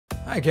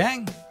Hi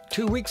gang!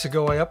 2 weeks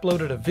ago I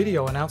uploaded a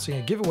video announcing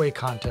a giveaway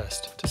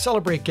contest to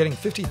celebrate getting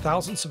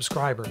 50,000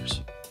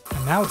 subscribers.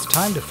 And now it's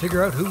time to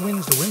figure out who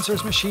wins the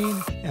Windsource machine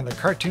and the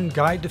Cartoon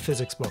Guide to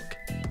Physics book.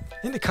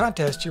 In the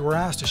contest you were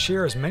asked to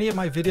share as many of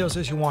my videos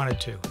as you wanted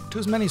to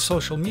as many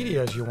social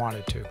media as you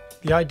wanted to.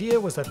 The idea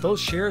was that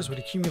those shares would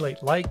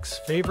accumulate likes,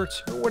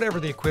 favorites, or whatever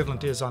the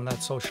equivalent is on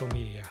that social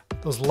media.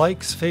 Those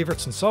likes,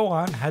 favorites, and so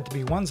on had to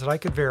be ones that I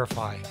could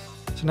verify.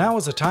 So now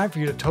is the time for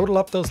you to total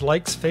up those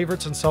likes,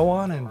 favorites, and so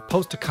on and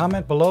post a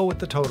comment below with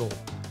the total.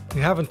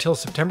 You have until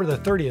September the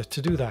 30th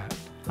to do that.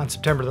 On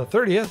September the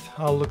 30th,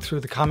 I'll look through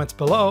the comments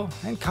below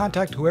and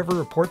contact whoever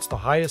reports the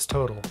highest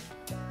total.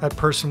 That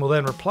person will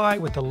then reply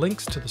with the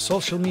links to the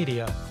social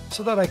media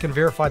so that I can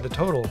verify the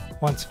total.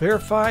 Once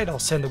verified, I'll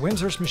send the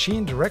Windsource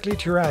machine directly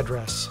to your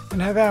address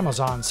and have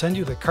Amazon send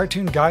you the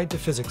Cartoon Guide to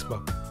Physics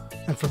book.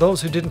 And for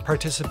those who didn't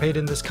participate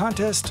in this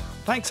contest,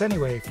 thanks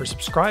anyway for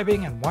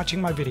subscribing and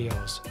watching my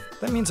videos.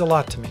 That means a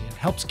lot to me and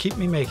helps keep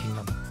me making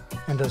them.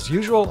 And as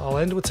usual, I'll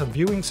end with some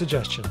viewing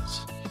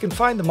suggestions. You can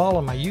find them all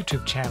on my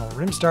YouTube channel,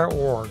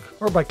 rimstar.org,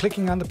 or by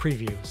clicking on the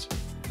previews.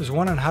 There's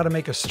one on how to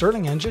make a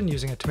Stirling engine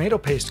using a tomato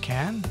paste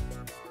can,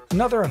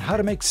 another on how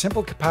to make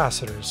simple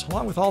capacitors,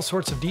 along with all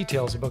sorts of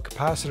details about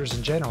capacitors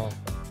in general,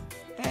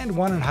 and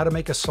one on how to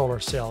make a solar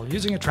cell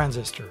using a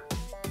transistor.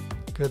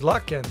 Good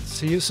luck and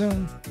see you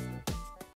soon!